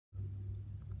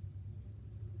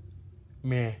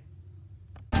Meh.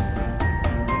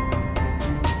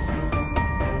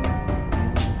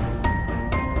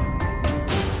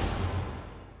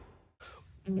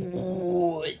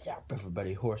 What's up,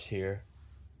 everybody? Horse here.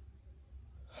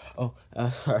 Oh,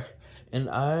 sorry. And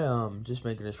I just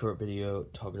making a short video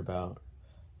talking about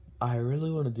I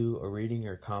really want to do a reading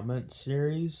your comments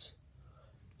series,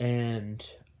 and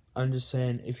I'm just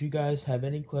saying, if you guys have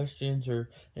any questions or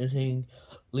anything,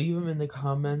 leave them in the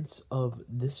comments of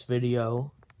this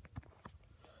video,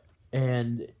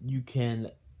 and you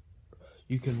can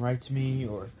write to me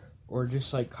or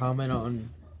just like comment on.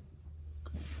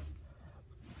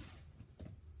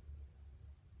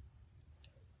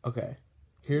 Okay,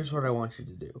 here's what I want you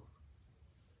to do.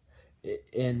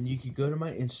 And you can go to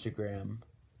my Instagram.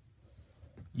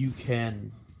 You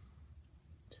can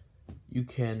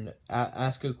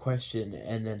ask a question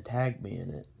and then tag me in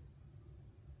it,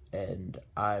 and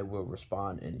I will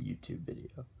respond in a YouTube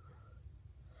video.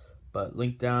 But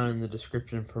link down in the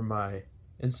description for my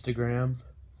Instagram,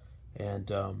 and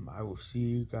I will see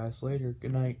you guys later.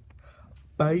 Good night.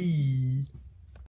 Bye.